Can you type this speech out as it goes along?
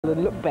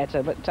and look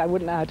better, but I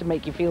wouldn't know how to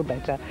make you feel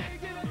better.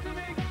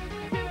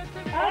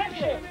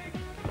 Action!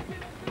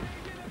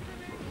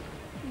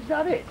 Is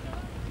that it?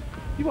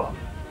 You what?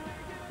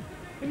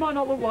 It might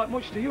not look like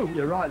much to you.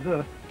 You're right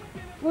there.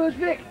 Where's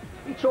Vic?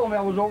 He told me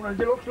I was opening a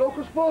deluxe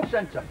local sports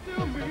centre.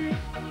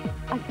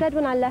 I said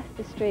when I left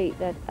the street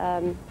that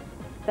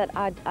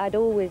I'd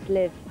always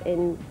live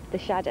in the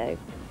shadow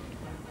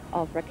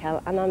of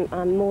Raquel, and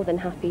I'm more than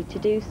happy to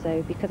do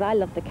so because I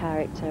love the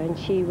character, and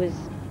she was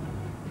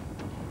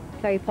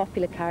a very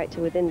popular character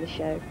within the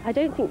show. I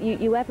don't think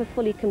you ever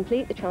fully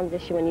complete the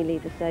transition when you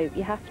leave the soap.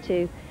 You have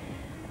to,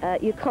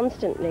 you're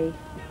constantly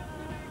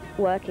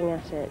working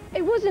at it.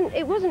 It wasn't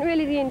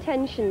really the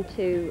intention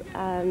to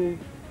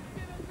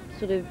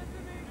sort of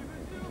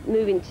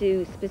move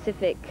into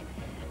specific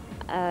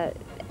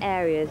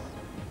areas,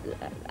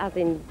 as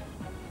in,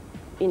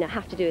 you know,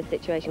 have to do a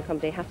situation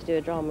comedy, have to do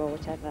a drama or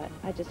whatever.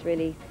 I just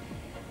really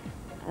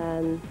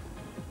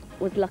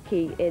was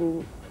lucky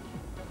in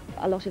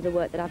a lot of the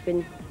work that I've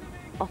been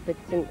offered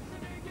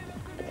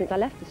since I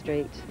left the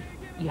street.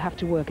 You have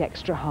to work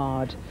extra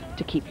hard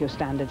to keep your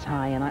standards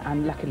high,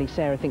 and luckily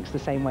Sarah thinks the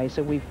same way,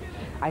 so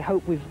I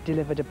hope we've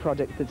delivered a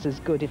product that's as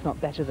good, if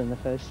not better, than the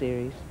first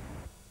series.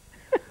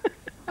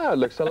 Oh, it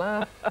looks a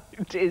laugh.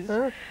 It is.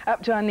 Huh?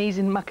 Up to our knees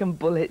in muck and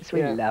bullets.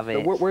 We love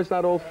it. Where's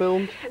that all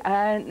filmed?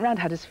 Round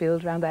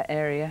Huddersfield, round that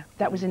area.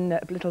 That was in a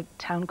little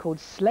town called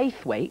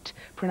Slaithwaite,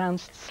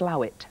 pronounced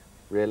Slowit.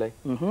 Really?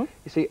 Mm-hmm.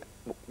 You see,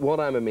 what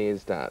I'm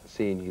amazed at,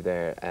 seeing you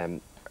there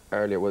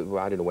earlier, well,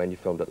 I don't know when you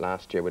filmed it,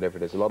 last year, whatever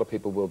it is, a lot of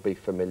people will be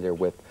familiar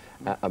with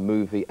a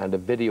movie and a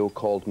video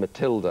called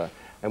Matilda,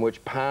 in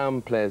which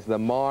Pam plays the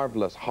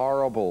marvellous,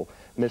 horrible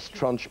Miss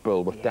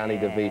Trunchbull with Danny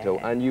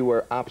DeVito, and you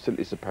were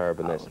absolutely superb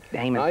in this.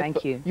 Damon,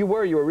 thank you. You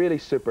were really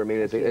super. I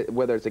mean,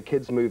 whether it's a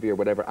kid's movie or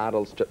whatever,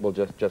 adults will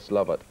just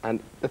love it.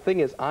 And the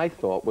thing is, I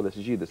thought, well, this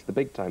is you, this is the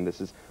big time,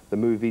 this is the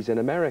movies in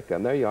America,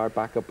 and there you are,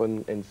 back up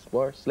in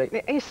where?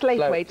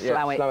 Slaithwaite,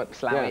 Slowit.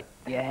 Slowit.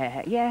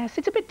 Yeah, yes,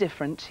 it's a bit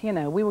different. You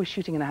know, we were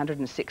shooting in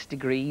 106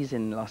 degrees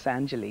in Los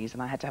Angeles,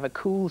 and I had to have a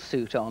cool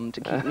suit on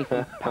to keep me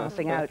from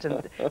passing out,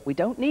 and we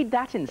don't need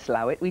that in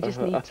Slowit. We just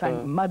need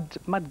some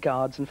mud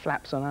guards and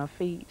flaps on our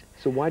feet.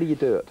 So why do you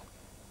do it?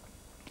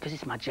 Because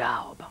it's my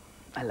job.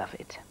 I love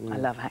it. I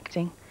love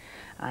acting.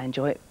 I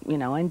enjoy it. You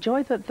know, I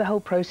enjoy the whole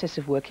process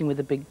of working with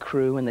a big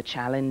crew and the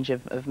challenge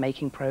of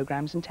making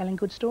programs and telling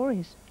good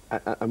stories.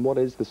 And what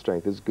is the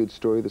strength? Is a good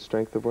story the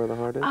strength of Where the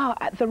Heart Is? Oh,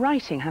 the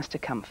writing has to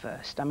come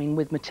first. I mean,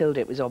 with Matilda,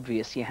 it was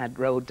obvious you had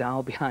Roald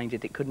Dahl behind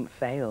it. It couldn't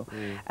fail.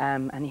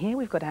 And here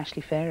we've got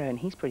Ashley Farrow, and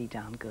he's pretty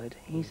darn good.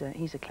 He's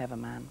a clever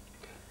man.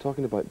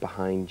 Talking about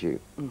behind you,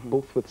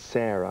 both with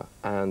Sarah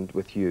and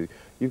with you,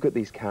 you've got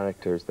these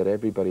characters that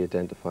everybody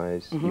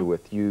identifies you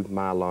with. You,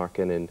 Ma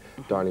Larkin in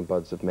Darling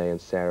Buds of May, and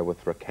Sarah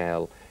with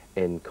Raquel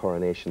in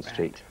Coronation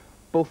Street.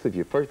 Both of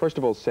you. First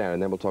of all, Sarah,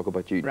 and then we'll talk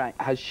about you. Right.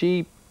 Has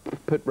she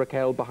put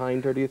Raquel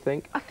behind her, do you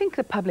think? I think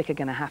the public are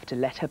going to have to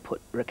let her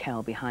put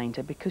Raquel behind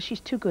her because she's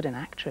too good an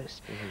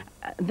actress.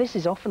 This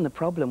is often the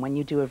problem when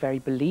you do a very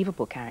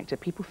believable character.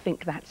 People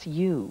think that's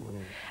you,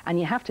 and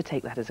you have to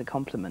take that as a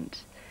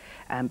compliment.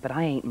 But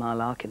I ain't Ma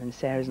Larkin, and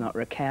Sarah's not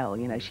Raquel.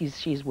 You know,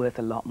 she's worth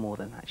a lot more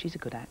than that. She's a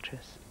good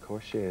actress. Of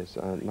course she is.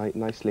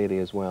 Nice lady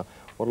as well.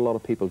 What a lot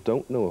of people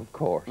don't know, of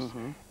course,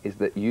 is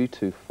that you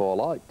two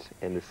fall out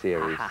in the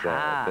series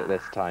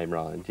this time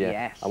round. Yeah.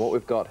 Yes. And what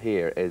we've got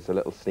here is a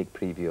little sneak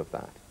preview of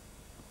that.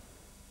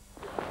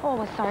 Oh,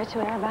 we're sorry to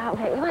hear about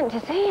Vic. We went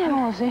to see him.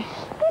 Oh, was he?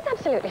 He's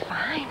absolutely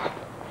fine.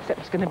 Except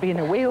he's going to be in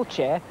a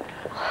wheelchair.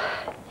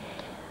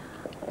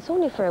 It's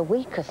only for a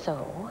week or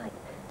so.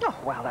 Oh,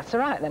 well, that's all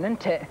right then,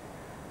 isn't it?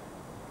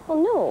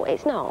 Well, no,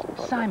 it's not.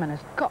 Simon has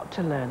got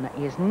to learn that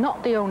he is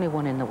not the only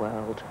one in the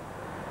world.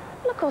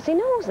 Well, of course, he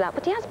knows that,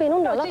 but he has been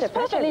under a lot of pressure.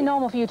 It's perfectly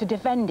normal for you to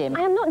defend him.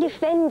 I am not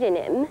defending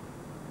him.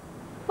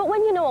 But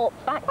when you know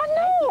facts... I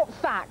know what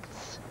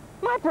facts.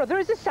 My brother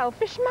is a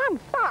selfish man.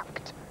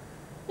 Fact.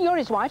 You're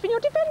his wife and you're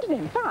defending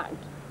him. Fact.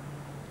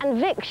 And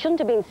Vic shouldn't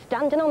have been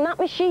standing on that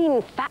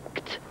machine.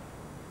 Fact.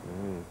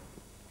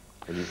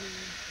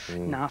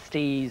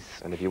 Nasties.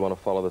 And if you want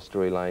to follow the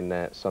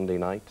storyline Sunday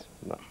night,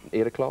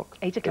 8 o'clock?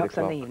 8 o'clock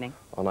Sunday evening.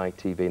 On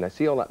ITV. And I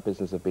see all that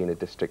business of being a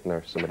district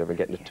nurse and whatever,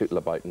 getting to tootle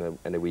about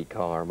in a wee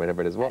car,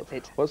 whatever it is.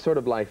 What sort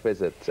of life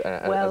is it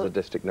as a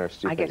district nurse,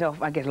 do you think?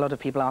 I get a lot of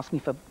people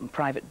asking for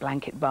private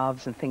blanket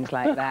baths and things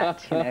like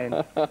that, you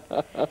know.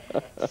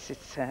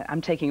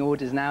 I'm taking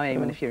orders now,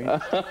 Eamon, if you're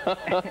interested.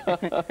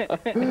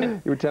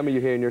 You were telling me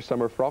you're here in your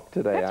summer frock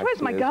today, That's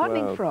where's my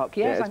gardening frock,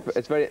 yes. Yeah,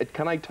 it's very...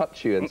 Can I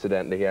touch you,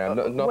 incidentally, here?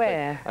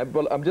 Where?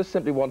 Well, I just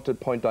simply want to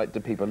point out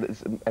to people,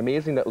 it's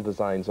amazing little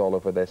designs all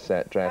over this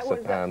dress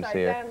of Pam's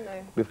here.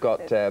 We've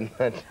got... oh,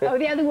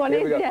 the other one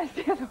is, yes.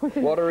 The other one is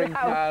watering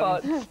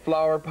cans,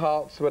 flower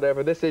pots,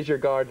 whatever. This is your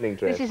gardening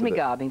dress. This is my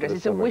gardening dress.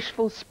 It's a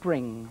wishful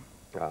spring.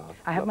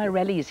 I have my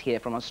relies here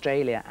from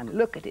Australia, and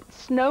look at it,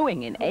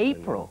 snowing in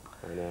April.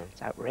 I know.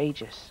 It's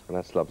outrageous. And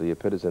that's lovely. You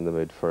put us in the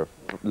mood for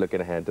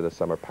looking ahead to the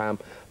summer. Pam,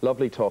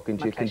 lovely talking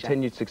to you. Pleasure.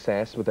 Continued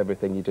success with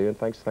everything you do, and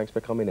thanks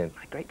for coming in.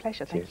 My great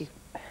pleasure. Thank you.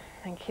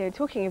 Thank you.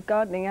 Talking of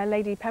gardening,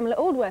 Lady Pamela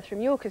Aldworth from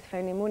York has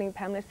phoned in. Morning,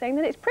 Pamela, saying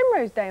that it's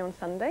Primrose Day on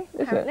Sunday,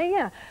 apparently,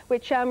 yeah,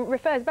 which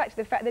refers back to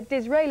the fact that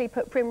Disraeli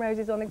put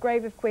primroses on the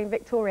grave of Queen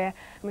Victoria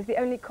and was the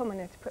only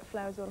commoner to put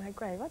flowers on her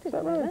grave. I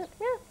didn't know that.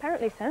 Yeah,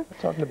 apparently so.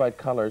 Talking about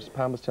colours,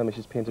 Pam was telling me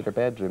she's painted her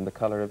bedroom the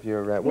colour of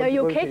your... no,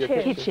 your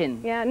kitchen.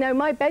 Kitchen. Yeah, no,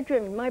 my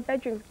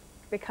bedroom's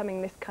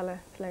becoming this colour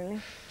slowly.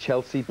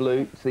 Chelsea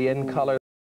blue, it's the in colour.